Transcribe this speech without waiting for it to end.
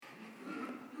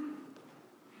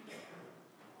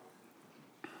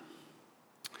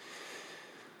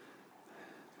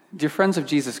Dear friends of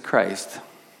Jesus Christ,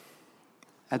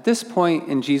 at this point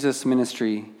in Jesus'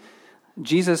 ministry,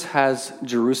 Jesus has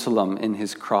Jerusalem in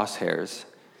his crosshairs.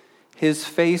 His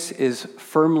face is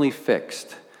firmly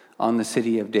fixed on the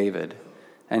city of David,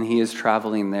 and he is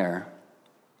traveling there.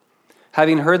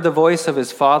 Having heard the voice of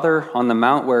his Father on the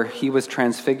mount where he was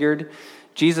transfigured,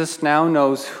 Jesus now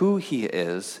knows who he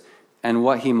is and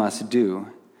what he must do.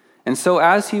 And so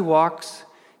as he walks,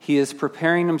 he is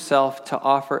preparing himself to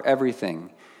offer everything,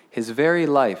 his very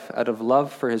life, out of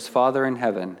love for his Father in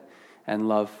heaven and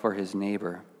love for his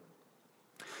neighbor.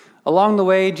 Along the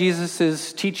way, Jesus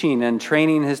is teaching and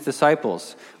training his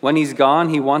disciples. When he's gone,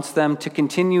 he wants them to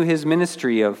continue his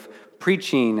ministry of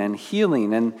preaching and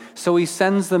healing, and so he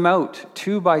sends them out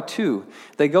 2 by 2.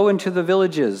 They go into the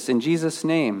villages in Jesus'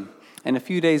 name, and a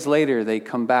few days later, they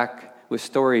come back with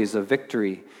stories of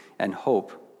victory and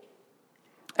hope.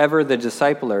 Ever the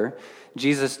discipler,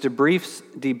 Jesus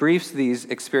debriefs these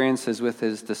experiences with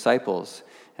his disciples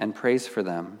and prays for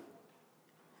them.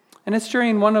 And it's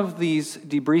during one of these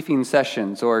debriefing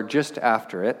sessions, or just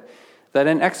after it, that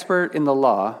an expert in the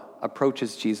law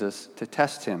approaches Jesus to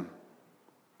test him.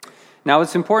 Now,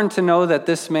 it's important to know that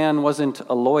this man wasn't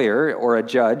a lawyer or a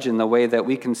judge in the way that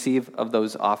we conceive of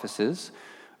those offices.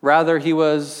 Rather, he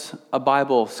was a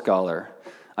Bible scholar,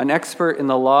 an expert in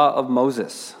the law of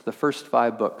Moses, the first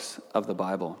 5 books of the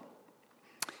Bible.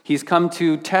 He's come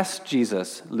to test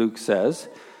Jesus, Luke says.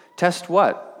 Test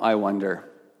what, I wonder?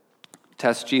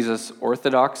 Test Jesus'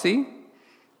 orthodoxy?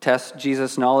 Test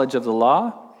Jesus' knowledge of the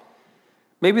law?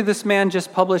 Maybe this man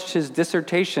just published his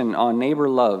dissertation on neighbor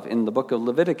love in the book of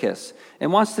Leviticus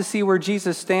and wants to see where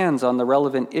Jesus stands on the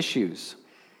relevant issues.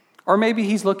 Or maybe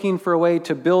he's looking for a way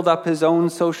to build up his own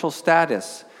social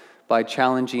status by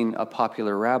challenging a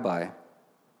popular rabbi.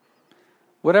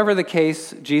 Whatever the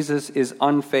case, Jesus is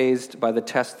unfazed by the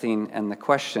testing and the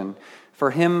question. For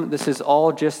him, this is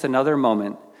all just another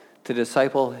moment to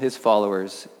disciple his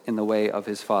followers in the way of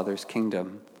his Father's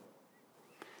kingdom.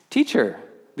 Teacher,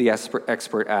 the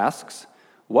expert asks,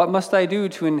 what must I do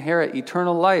to inherit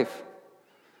eternal life?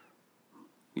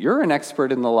 You're an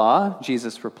expert in the law,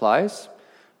 Jesus replies.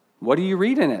 What do you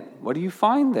read in it? What do you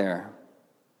find there?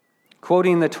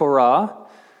 Quoting the Torah,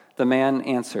 the man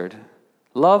answered,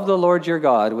 love the Lord your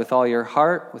God with all your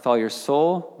heart, with all your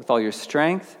soul, with all your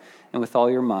strength, and with all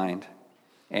your mind.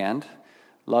 And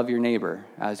love your neighbor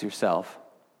as yourself.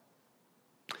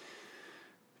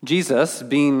 Jesus,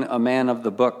 being a man of the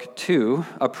book too,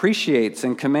 appreciates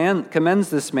and commends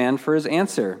this man for his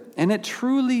answer. And it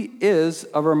truly is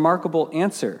a remarkable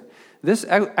answer. This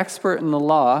expert in the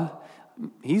law,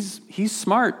 he's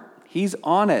smart. He's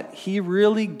on it. He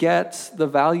really gets the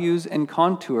values and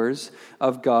contours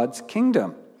of God's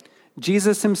kingdom.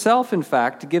 Jesus himself, in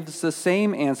fact, gives the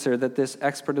same answer that this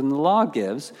expert in the law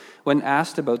gives when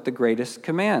asked about the greatest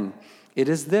command. It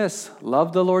is this: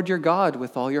 love the Lord your God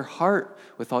with all your heart,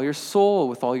 with all your soul,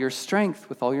 with all your strength,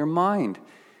 with all your mind,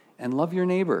 and love your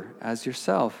neighbor as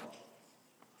yourself.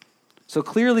 So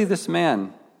clearly this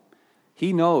man,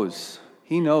 he knows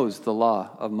the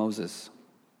law of Moses.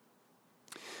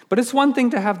 But it's one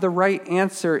thing to have the right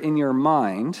answer in your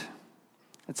mind.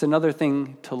 It's another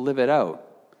thing to live it out.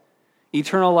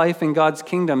 Eternal life in God's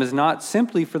kingdom is not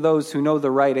simply for those who know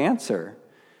the right answer.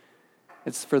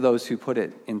 It's for those who put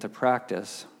it into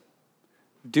practice.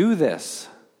 Do this,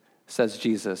 says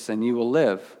Jesus, and you will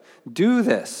live. Do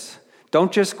this.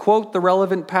 Don't just quote the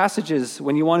relevant passages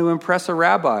when you want to impress a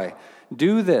rabbi.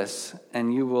 Do this,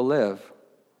 and you will live.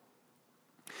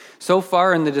 So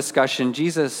far in the discussion,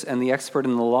 Jesus and the expert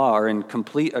in the law are in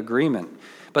complete agreement.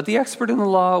 But the expert in the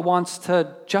law wants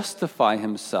to justify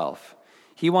himself.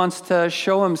 He wants to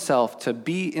show himself to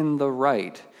be in the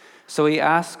right. So he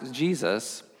asks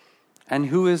Jesus, and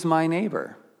who is my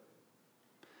neighbor?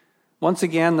 Once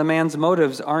again, the man's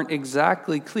motives aren't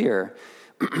exactly clear.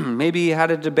 Maybe he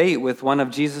had a debate with one of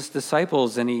Jesus'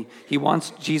 disciples, and he wants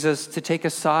Jesus to take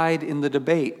a side in the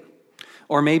debate.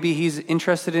 Or maybe he's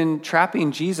interested in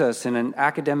trapping Jesus in an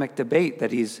academic debate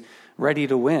that he's ready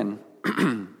to win.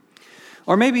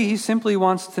 Or maybe he simply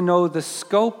wants to know the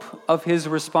scope of his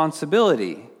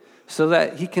responsibility so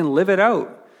that he can live it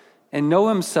out and know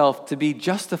himself to be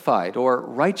justified or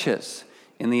righteous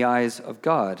in the eyes of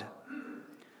God.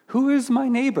 Who is my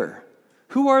neighbor?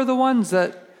 Who are the ones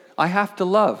that I have to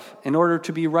love in order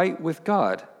to be right with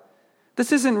God?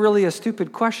 This isn't really a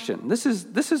stupid question. This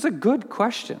is a good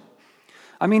question.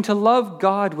 I mean, to love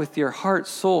God with your heart,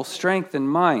 soul, strength, and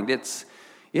mind, it's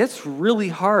really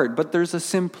hard, but there's a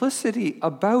simplicity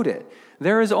about it.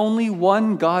 There is only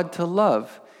one God to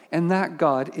love, and that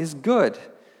God is good.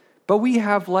 But we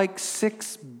have like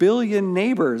 6 billion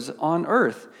neighbors on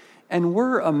earth, and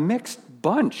we're a mixed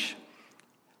bunch.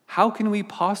 How can we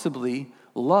possibly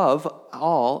love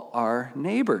all our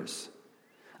neighbors?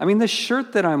 I mean, this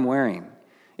shirt that I'm wearing,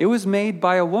 it was made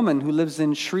by a woman who lives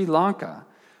in Sri Lanka.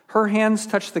 Her hands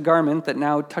touch the garment that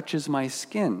now touches my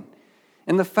skin.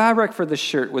 And the fabric for the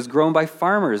shirt was grown by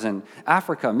farmers in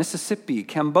Africa, Mississippi,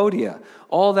 Cambodia.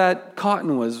 All that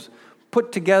cotton was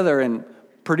put together and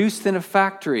produced in a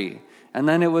factory, and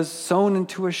then it was sewn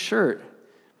into a shirt.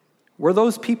 Were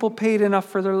those people paid enough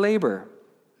for their labor?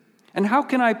 And how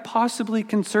can I possibly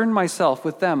concern myself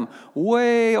with them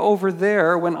way over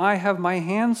there when I have my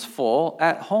hands full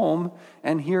at home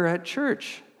and here at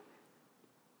church?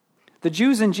 The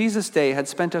Jews in Jesus' day had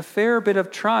spent a fair bit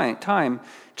of time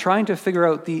trying to figure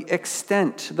out the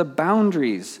extent, the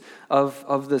boundaries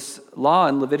of this law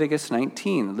in Leviticus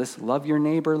 19, this love your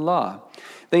neighbor law.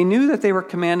 They knew that they were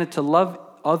commanded to love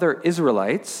other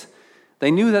Israelites. They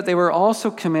knew that they were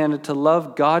also commanded to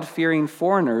love God-fearing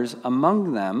foreigners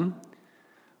among them.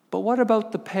 But what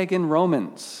about the pagan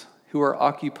Romans who are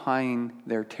occupying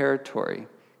their territory?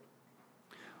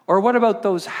 Or what about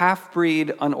those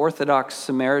half-breed, unorthodox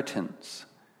Samaritans?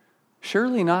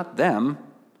 Surely not them.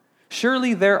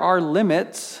 Surely there are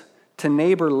limits to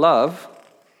neighbor love.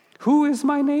 Who is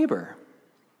my neighbor?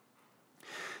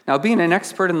 Now, being an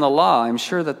expert in the law, I'm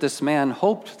sure that this man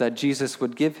hoped that Jesus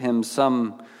would give him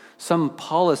some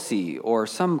policy or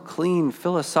some clean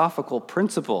philosophical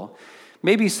principle.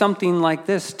 Maybe something like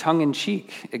this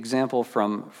tongue-in-cheek example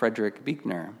from Frederick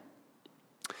Buechner.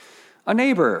 A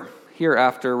neighbor,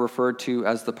 hereafter referred to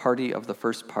as the party of the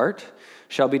first part,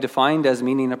 shall be defined as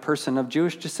meaning a person of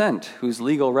Jewish descent whose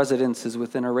legal residence is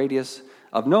within a radius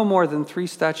of no more than 3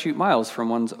 statute miles from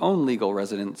one's own legal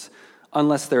residence,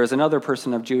 unless there is another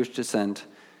person of Jewish descent,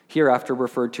 hereafter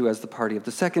referred to as the party of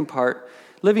the second part,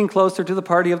 living closer to the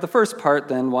party of the first part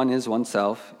than one is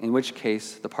oneself, in which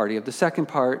case the party of the second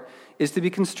part is to be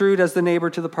construed as the neighbor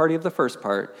to the party of the first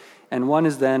part, and one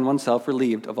is then oneself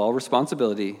relieved of all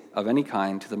responsibility of any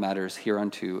kind to the matters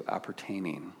hereunto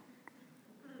appertaining.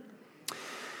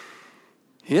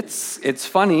 It's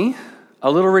funny, a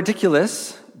little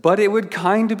ridiculous, but it would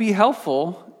kind of be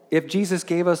helpful if Jesus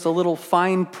gave us a little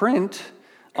fine print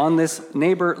on this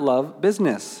neighbor love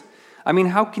business. I mean,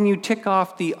 how can you tick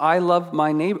off the I loved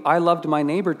my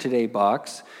neighbor today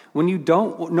box when you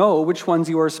don't know which ones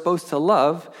you are supposed to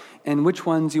love and which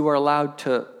ones you are allowed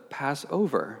to pass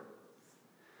over?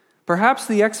 Perhaps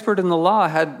the expert in the law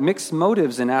had mixed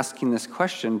motives in asking this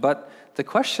question, but the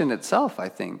question itself, I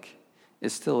think,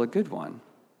 is still a good one.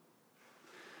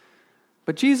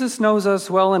 But Jesus knows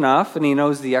us well enough, and he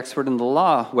knows the expert in the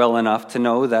law well enough to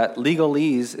know that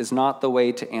legalese is not the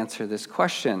way to answer this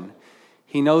question.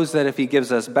 He knows that if he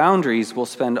gives us boundaries, we'll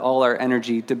spend all our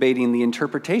energy debating the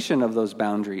interpretation of those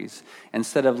boundaries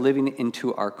instead of living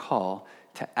into our call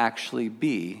to actually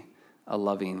be a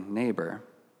loving neighbor.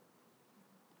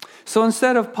 So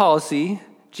instead of policy,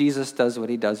 Jesus does what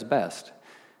he does best.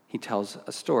 He tells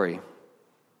a story.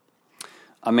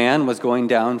 A man was going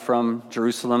down from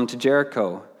Jerusalem to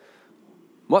Jericho.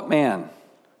 What man?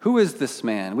 Who is this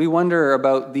man? We wonder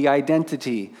about the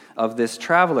identity of this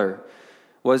traveler.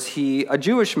 Was he a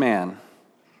Jewish man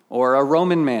or a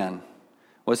Roman man?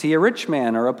 Was he a rich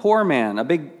man or a poor man? A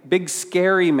big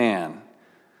scary man?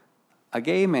 A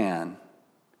gay man?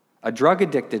 A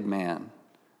drug-addicted man?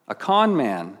 A con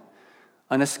man?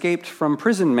 An escaped from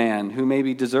prison man who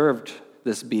maybe deserved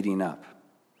this beating up?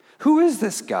 Who is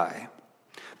this guy?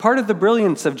 Part of the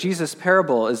brilliance of Jesus'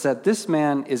 parable is that this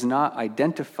man is not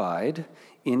identified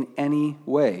in any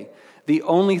way. The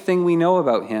only thing we know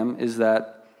about him is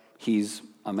that he's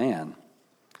a man.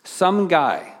 Some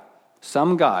guy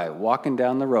walking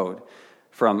down the road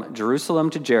from Jerusalem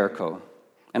to Jericho.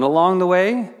 And along the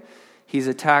way, he's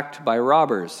attacked by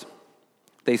robbers.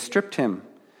 They stripped him.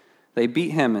 They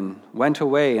beat him and went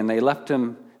away, and they left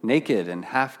him naked and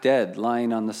half dead,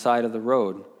 lying on the side of the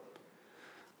road.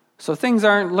 So things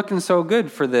aren't looking so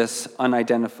good for this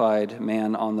unidentified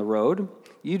man on the road.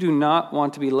 You do not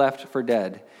want to be left for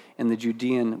dead in the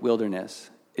Judean wilderness.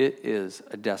 It is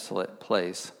a desolate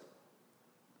place.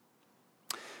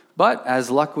 But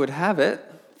as luck would have it,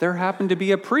 there happened to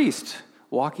be a priest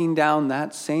walking down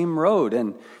that same road,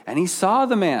 and he saw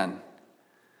the man.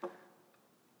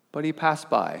 But he passed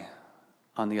by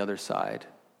on the other side.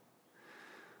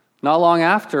 Not long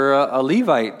after, a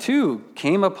Levite, too,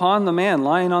 came upon the man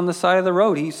lying on the side of the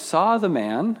road. He saw the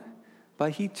man,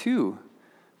 but he, too,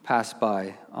 passed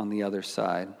by on the other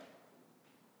side.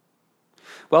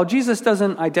 Well, Jesus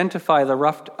doesn't identify the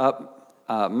roughed-up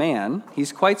man.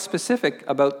 He's quite specific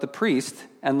about the priest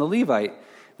and the Levite.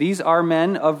 These are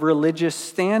men of religious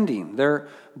standing. They're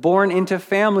born into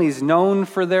families known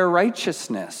for their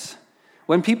righteousness.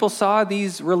 When people saw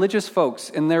these religious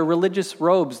folks in their religious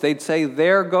robes, they'd say,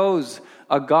 "There goes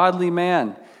a godly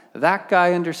man. That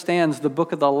guy understands the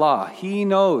book of the law. He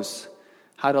knows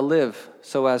how to live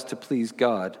so as to please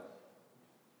God."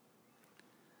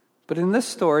 But in this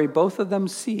story, both of them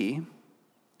see,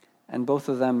 and both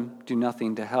of them do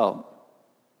nothing to help.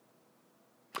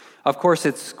 Of course,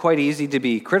 it's quite easy to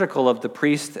be critical of the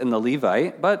priest and the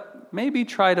Levite, but maybe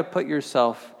try to put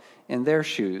yourself in their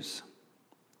shoes.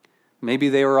 Maybe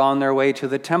they were on their way to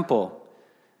the temple.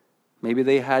 Maybe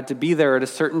they had to be there at a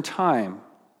certain time.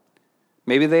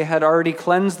 Maybe they had already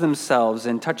cleansed themselves,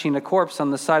 and touching a corpse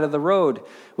on the side of the road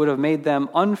would have made them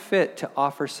unfit to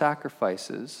offer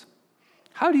sacrifices.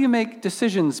 How do you make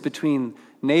decisions between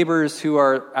neighbors who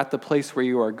are at the place where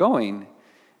you are going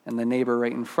and the neighbor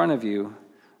right in front of you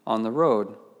on the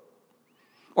road?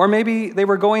 Or maybe they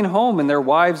were going home and their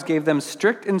wives gave them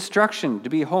strict instruction to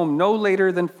be home no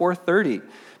later than 4:30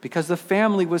 because the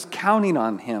family was counting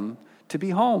on him to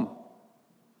be home.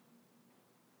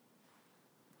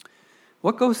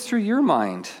 What goes through your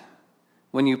mind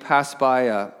when you pass by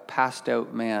a passed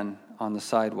out man on the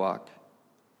sidewalk?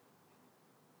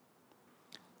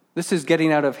 This is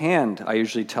getting out of hand, I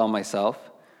usually tell myself.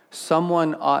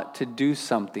 Someone ought to do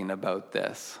something about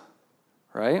this,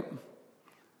 right?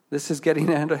 This is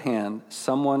getting out of hand.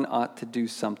 Someone ought to do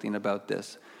something about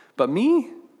this. But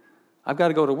me, I've got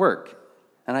to go to work,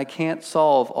 and I can't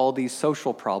solve all these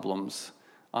social problems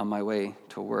on my way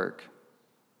to work.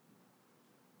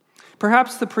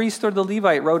 Perhaps the priest or the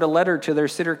Levite wrote a letter to their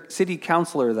city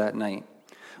councilor that night.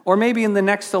 Or maybe in the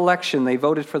next election, they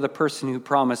voted for the person who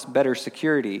promised better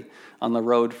security on the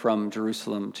road from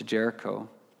Jerusalem to Jericho.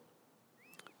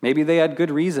 Maybe they had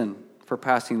good reason for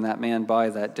passing that man by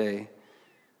that day.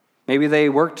 Maybe they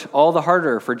worked all the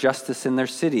harder for justice in their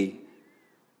city.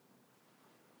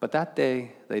 But that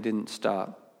day, they didn't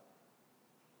stop.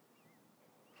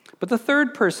 But the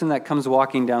third person that comes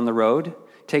walking down the road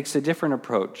takes a different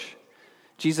approach.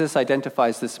 Jesus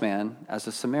identifies this man as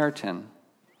a Samaritan.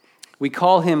 We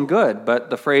call him good, but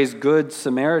the phrase Good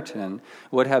Samaritan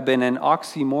would have been an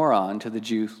oxymoron to the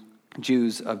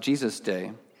Jews of Jesus'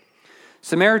 day.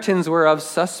 Samaritans were of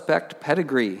suspect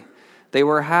pedigree. They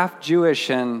were half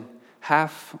Jewish and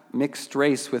half mixed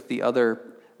race with the other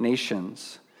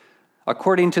nations.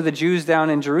 According to the Jews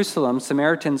down in Jerusalem,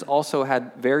 Samaritans also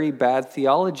had very bad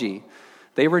theology.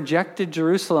 They rejected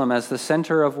Jerusalem as the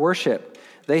center of worship.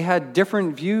 They had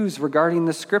different views regarding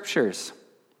the scriptures.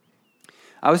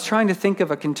 I was trying to think of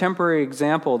a contemporary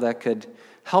example that could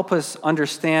help us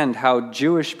understand how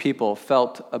Jewish people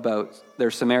felt about their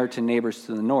Samaritan neighbors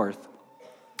to the north.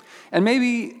 And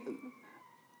maybe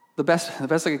the best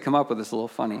I could come up with is a little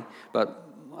funny, but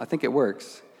I think it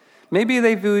works. Maybe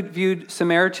they viewed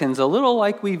Samaritans a little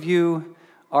like we view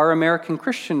our American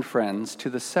Christian friends to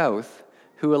the south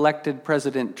who elected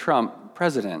President Trump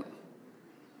president.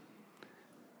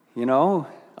 You know,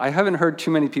 I haven't heard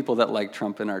too many people that like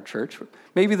Trump in our church.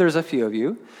 Maybe there's a few of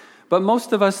you. But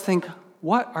most of us think,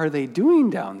 what are they doing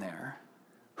down there?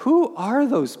 Who are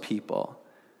those people?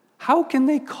 How can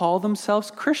they call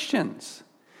themselves Christians?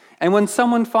 And when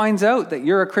someone finds out that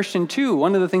you're a Christian too,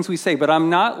 one of the things we say, but I'm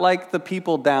not like the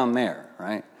people down there,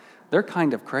 right? They're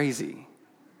kind of crazy.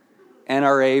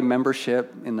 NRA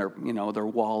membership in their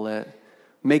wallet,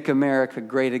 Make America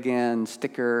Great Again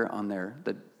sticker on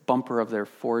the bumper of their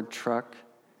Ford truck.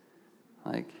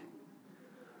 Like,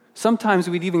 sometimes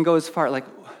we'd even go as far, like,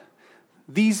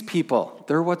 these people,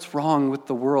 they're what's wrong with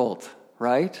the world,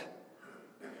 right?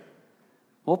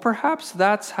 Well, perhaps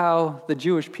that's how the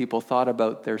Jewish people thought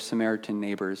about their Samaritan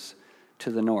neighbors to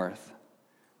the north.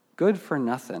 Good for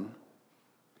nothing.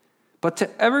 But to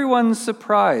everyone's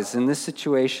surprise in this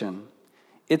situation,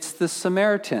 it's the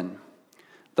Samaritan,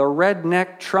 the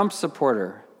redneck Trump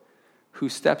supporter, who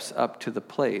steps up to the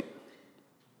plate.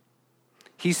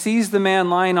 He sees the man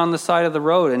lying on the side of the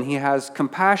road, and he has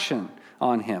compassion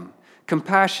on him.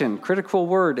 Compassion, critical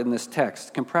word in this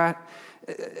text. Compassion.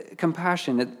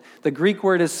 The Greek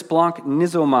word is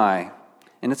splanchnizomai,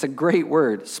 and it's a great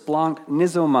word,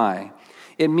 splanchnizomai.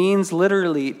 It means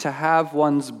literally to have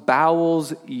one's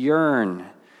bowels yearn,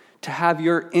 to have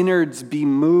your innards be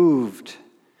moved.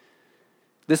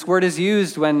 This word is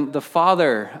used when the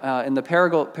father in the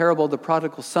parable of the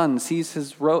prodigal son sees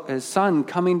his son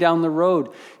coming down the road.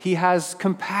 He has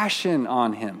compassion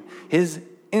on him. His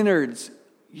innards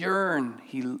yearn.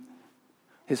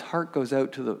 His heart goes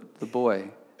out to the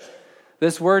boy.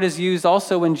 This word is used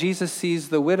also when Jesus sees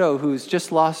the widow who's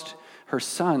just lost her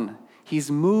son.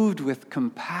 He's moved with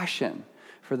compassion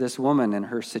for this woman and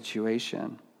her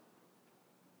situation.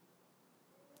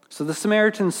 So the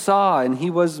Samaritan saw and he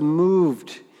was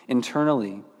moved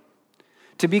internally.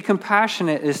 To be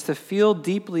compassionate is to feel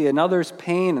deeply another's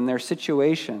pain and their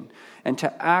situation and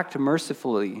to act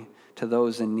mercifully to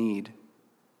those in need.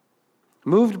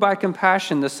 Moved by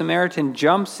compassion, the Samaritan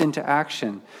jumps into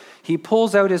action. He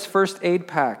pulls out his first aid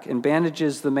pack and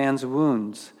bandages the man's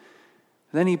wounds.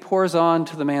 Then he pours on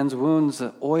to the man's wounds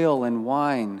oil and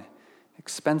wine,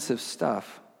 expensive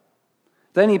stuff.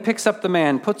 Then he picks up the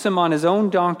man, puts him on his own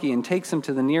donkey, and takes him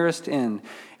to the nearest inn.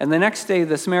 And the next day,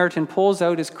 the Samaritan pulls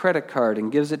out his credit card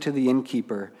and gives it to the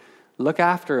innkeeper. "Look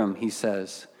after him," he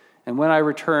says, "and when I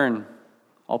return,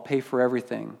 I'll pay for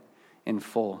everything in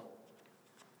full."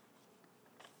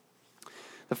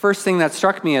 The first thing that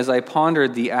struck me as I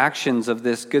pondered the actions of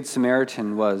this Good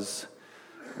Samaritan was,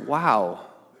 wow,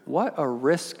 what a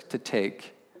risk to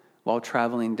take while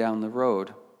traveling down the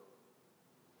road.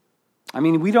 I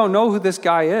mean, we don't know who this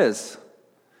guy is.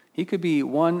 He could be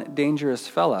one dangerous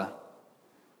fella.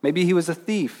 Maybe he was a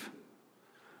thief.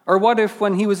 Or what if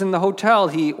when he was in the hotel,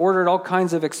 he ordered all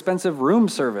kinds of expensive room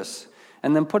service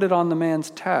and then put it on the man's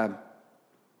tab?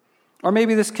 Or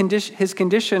maybe his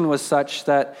condition was such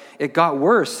that it got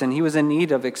worse and he was in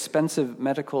need of expensive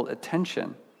medical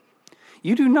attention.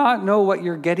 You do not know what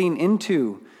you're getting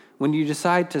into when you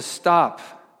decide to stop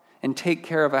and take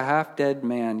care of a half-dead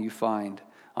man you find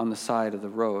on the side of the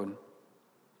road.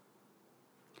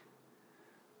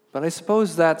 But I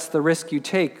suppose that's the risk you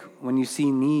take when you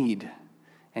see need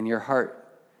and your heart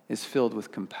is filled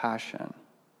with compassion.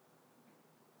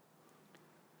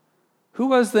 "Who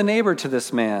was the neighbor to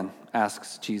this man?"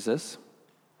 asks Jesus.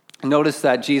 Notice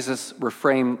that Jesus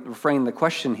reframed the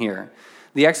question here.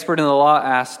 The expert in the law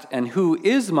asked, "And who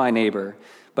is my neighbor?"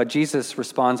 But Jesus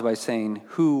responds by saying,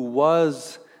 "Who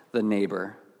was the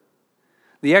neighbor?"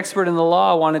 The expert in the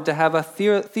law wanted to have a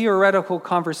theoretical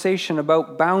conversation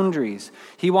about boundaries.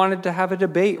 He wanted to have a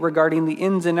debate regarding the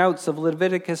ins and outs of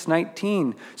Leviticus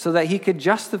 19 so that he could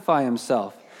justify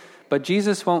himself. But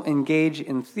Jesus won't engage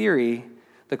in theory.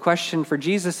 The question for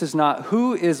Jesus is not,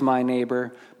 "Who is my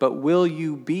neighbor?" but "Will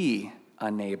you be a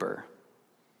neighbor?"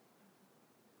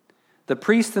 The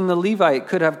priest and the Levite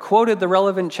could have quoted the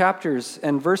relevant chapters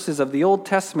and verses of the Old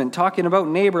Testament talking about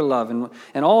neighbor love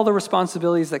and all the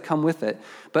responsibilities that come with it,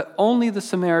 but only the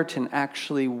Samaritan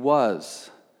actually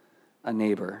was a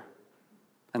neighbor,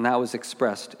 and that was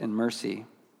expressed in mercy.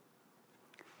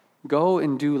 "Go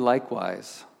and do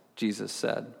likewise," Jesus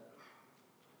said.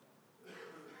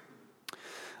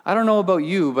 I don't know about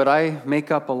you, but I make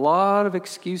up a lot of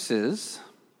excuses,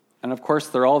 and of course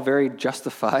they're all very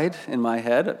justified in my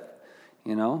head.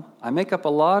 I make up a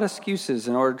lot of excuses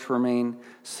in order to remain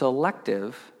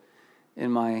selective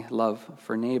in my love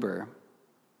for neighbor.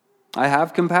 I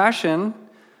have compassion,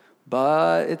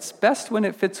 but it's best when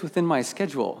it fits within my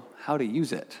schedule, how to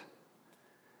use it.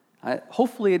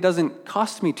 Hopefully it doesn't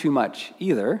cost me too much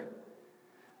either.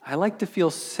 I like to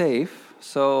feel safe,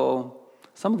 so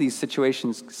some of these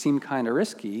situations seem kind of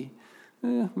risky.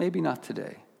 Maybe not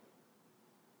today.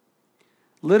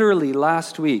 Literally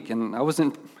last week, and I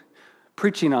wasn't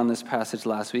preaching on this passage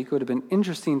last week, it would have been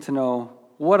interesting to know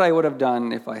what I would have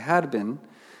done if I had been.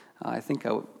 I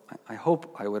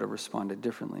hope I would have responded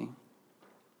differently.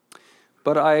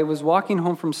 But I was walking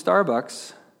home from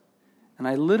Starbucks, and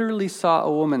I literally saw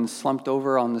a woman slumped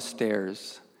over on the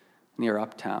stairs near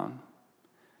Uptown.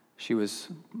 She was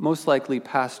most likely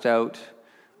passed out,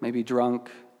 maybe drunk.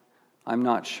 I'm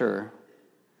not sure.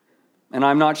 And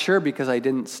I'm not sure because I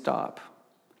didn't stop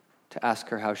to ask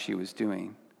her how she was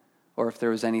doing, or if there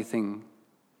was anything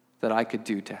that I could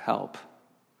do to help.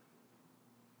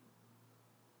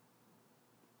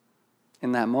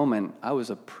 In that moment, I was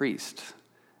a priest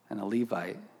and a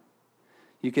Levite.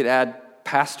 You could add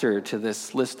pastor to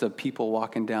this list of people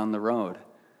walking down the road.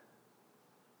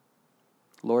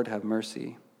 Lord, have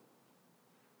mercy.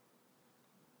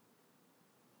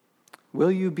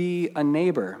 Will you be a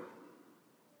neighbor?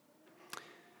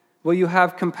 Will you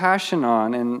have compassion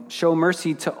on and show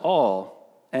mercy to all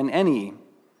and any,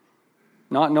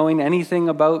 not knowing anything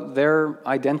about their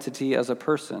identity as a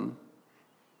person?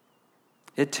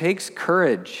 It takes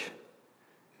courage,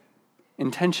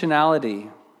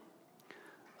 intentionality,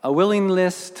 a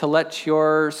willingness to let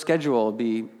your schedule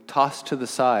be tossed to the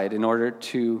side in order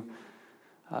to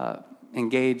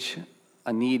engage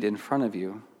a need in front of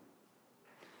you.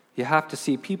 You have to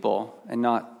see people and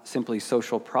not simply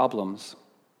social problems.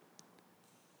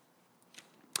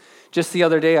 Just the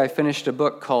other day, I finished a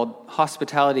book called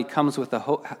Hospitality Comes with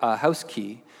a House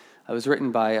Key. It was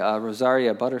written by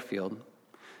Rosaria Butterfield.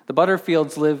 The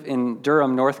Butterfields live in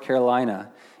Durham, North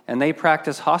Carolina, and they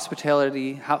practice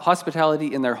hospitality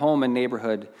in their home and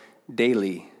neighborhood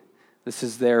daily. This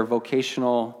is their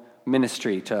vocational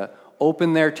ministry, to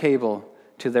open their table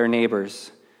to their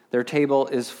neighbors. Their table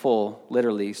is full,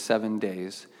 literally 7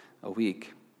 days a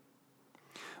week.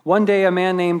 One day, a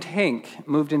man named Hank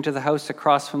moved into the house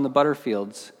across from the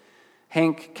Butterfields.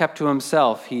 Hank kept to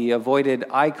himself. He avoided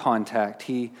eye contact.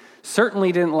 He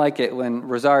certainly didn't like it when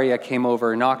Rosaria came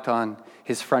over, knocked on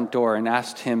his front door, and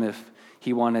asked him if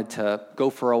he wanted to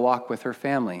go for a walk with her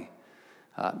family.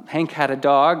 Hank had a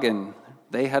dog, and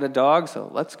they had a dog, so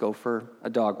let's go for a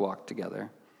dog walk together.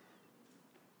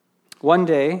 One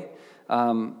day,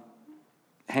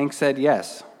 Hank said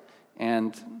yes,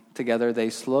 and together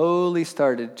they slowly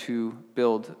started to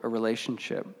build a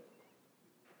relationship.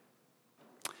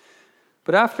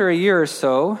 But after a year or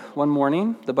so, one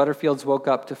morning, the Butterfields woke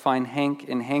up to find Hank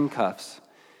in handcuffs,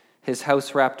 his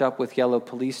house wrapped up with yellow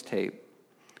police tape.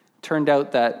 Turned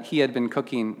out that he had been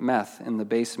cooking meth in the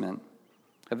basement.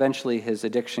 Eventually, his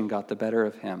addiction got the better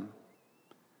of him.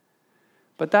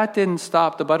 But that didn't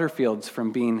stop the Butterfields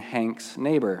from being Hank's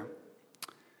neighbor.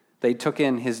 They took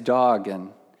in his dog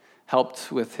and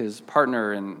helped with his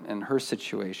partner and her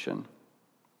situation.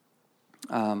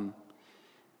 And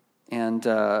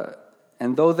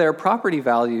though their property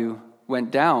value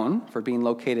went down for being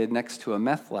located next to a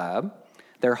meth lab,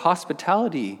 their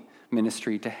hospitality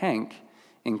ministry to Hank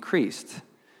increased.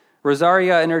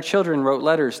 Rosaria and her children wrote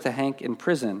letters to Hank in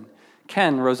prison.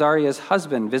 Ken, Rosaria's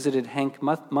husband, visited Hank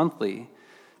monthly.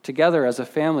 Together as a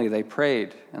family, they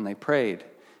prayed and they prayed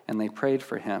and they prayed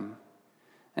for him.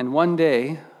 And one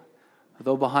day,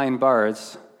 though behind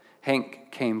bars,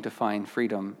 Hank came to find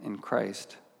freedom in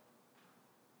Christ.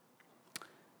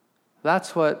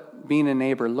 That's what being a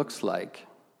neighbor looks like.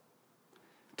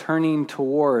 Turning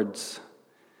towards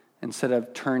instead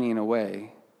of turning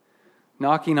away.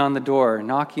 Knocking on the door,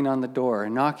 knocking on the door,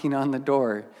 knocking on the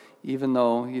door, even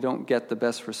though you don't get the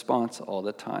best response all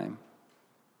the time.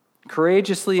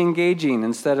 Courageously engaging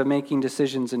instead of making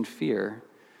decisions in fear.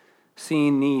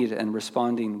 Seeing need and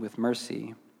responding with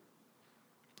mercy.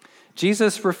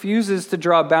 Jesus refuses to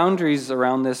draw boundaries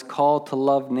around this call to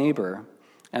love neighbor.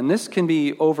 And this can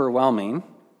be overwhelming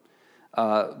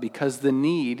because the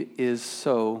need is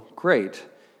so great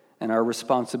and our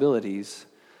responsibilities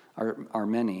are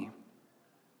many.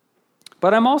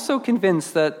 But I'm also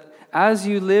convinced that as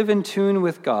you live in tune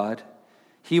with God,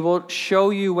 He will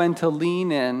show you when to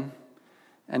lean in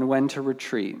and when to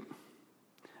retreat.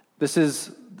 This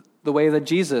is the way that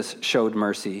Jesus showed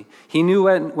mercy. He knew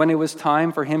when it was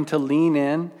time for Him to lean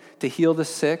in, to heal the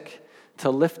sick,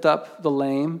 to lift up the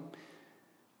lame.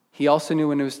 He also knew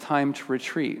when it was time to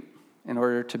retreat in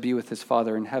order to be with His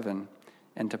Father in heaven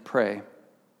and to pray.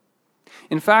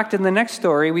 In fact, in the next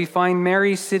story, we find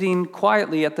Mary sitting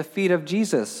quietly at the feet of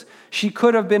Jesus. She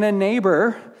could have been a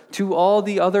neighbor to all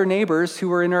the other neighbors who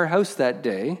were in her house that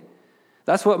day.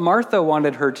 That's what Martha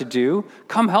wanted her to do.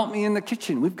 Come help me in the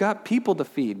kitchen. We've got people to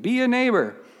feed. Be a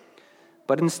neighbor.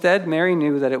 But instead, Mary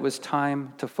knew that it was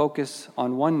time to focus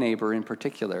on one neighbor in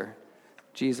particular,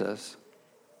 Jesus.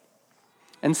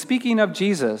 And speaking of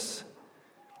Jesus,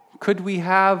 could we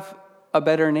have a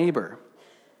better neighbor?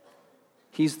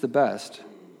 He's the best.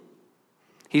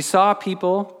 He saw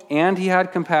people and He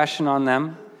had compassion on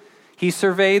them. He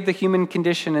surveyed the human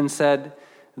condition and said,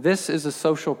 "This is a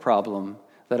social problem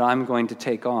that I'm going to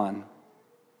take on."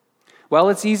 Well,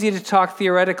 it's easy to talk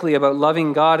theoretically about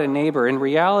loving God and neighbor. In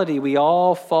reality, we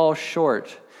all fall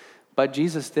short, but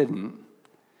Jesus didn't.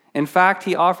 In fact,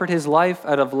 He offered His life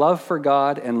out of love for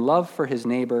God and love for His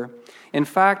neighbor. In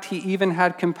fact, He even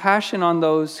had compassion on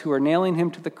those who were nailing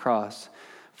Him to the cross.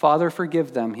 "Father,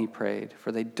 forgive them," He prayed,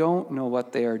 "for they don't know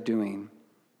what they are doing."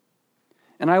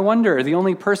 And I wonder, the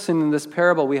only person in this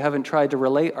parable we haven't tried to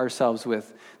relate ourselves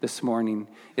with this morning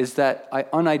is that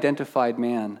unidentified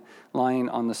man lying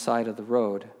on the side of the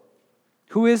road.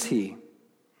 Who is he?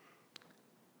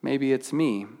 Maybe it's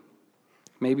me.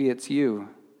 Maybe it's you.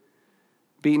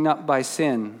 Beaten up by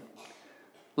sin,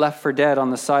 left for dead on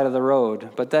the side of the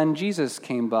road. But then Jesus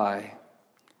came by.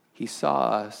 He saw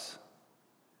us,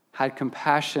 had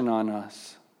compassion on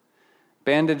us,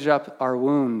 bandaged up our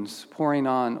wounds, pouring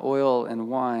on oil and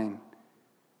wine.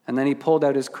 And then He pulled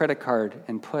out His credit card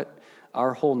and put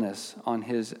our wholeness on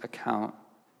His account.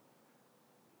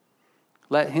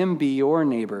 Let Him be your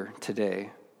neighbor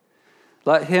today.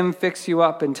 Let Him fix you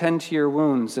up and tend to your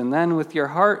wounds, and then with your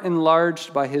heart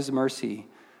enlarged by His mercy,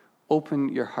 open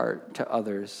your heart to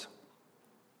others.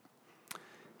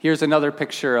 Here's another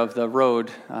picture of the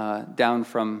road down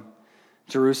from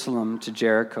Jerusalem to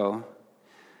Jericho.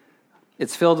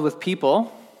 It's filled with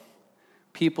people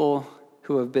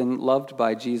who have been loved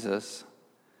by Jesus,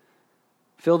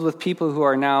 filled with people who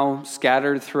are now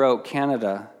scattered throughout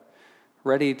Canada,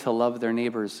 ready to love their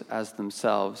neighbors as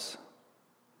themselves.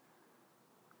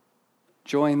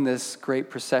 Join this great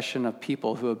procession of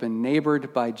people who have been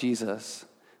neighbored by Jesus,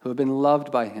 who have been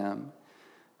loved by him,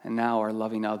 and now are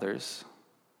loving others.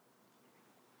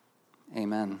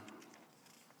 Amen.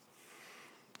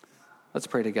 Let's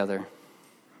pray together.